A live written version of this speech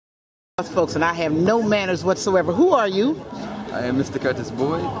Folks, and I have no manners whatsoever. Who are you? I am Mr. Curtis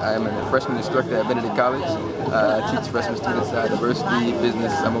Boyd. I am a freshman instructor at Benedict College. I teach freshman students at diversity,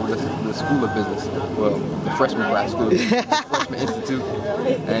 business. I'm over the School of Business. Well, the freshman class, School of Business, Freshman Institute.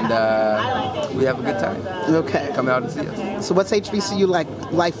 And we have a good time. Okay. Come out and see us. So what's HBCU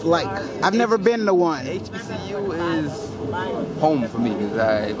life like? I've never been to one. HBCU is home for me because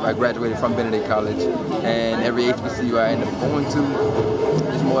I graduated from Benedict College, and every HBCU I end up going to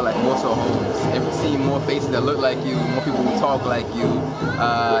is more so home. Seeing more faces that look like you, more people who talk like you,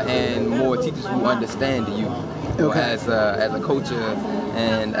 and more teachers who understand you, as a culture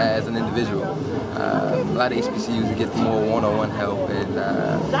and as an individual. A lot of HBCUs get more one-on-one help, and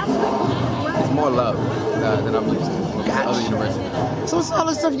it's more love than I'm used to with other universities. So what's all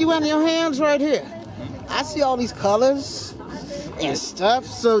this stuff you got in your hands right here? I see all these colors and stuff.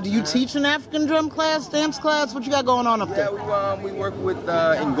 So do you teach an African drum class, dance class? What you got going on up there? Yeah, we work with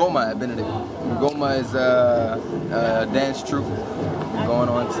NGOMA at Benedict. NGOMA is a dance troupe. Been going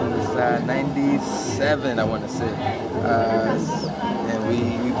on since '97, I want to say. And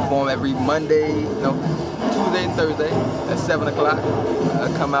we perform every Tuesday and Thursday at 7 o'clock.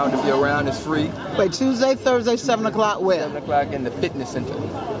 Come out if you're around, it's free. Wait, Tuesday, Thursday, 7 o'clock where? 7 o'clock in the fitness center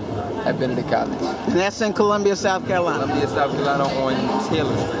at Benedict College. And that's in Columbia, South Carolina? Columbia, South Carolina on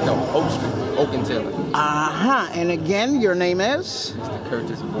Taylor Street. No, Oak Street. Oak and Taylor. And again, your name is? Mr.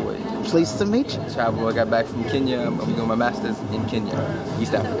 Curtis Boyd. Pleased to meet you. I got back from Kenya. I'm doing my master's in Kenya,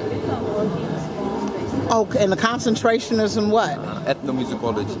 East Africa. Okay, and the concentration is in what?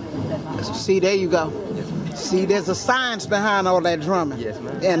 Ethnomusicology. See, there you go. Yes, ma'am. See, there's a science behind all that drumming. Yes,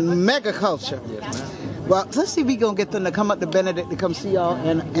 ma'am. And mega culture. Yes, ma'am. Well, let's see if we gonna get them to come up to Benedict to come see y'all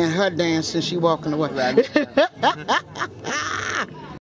and her dance since she walking away.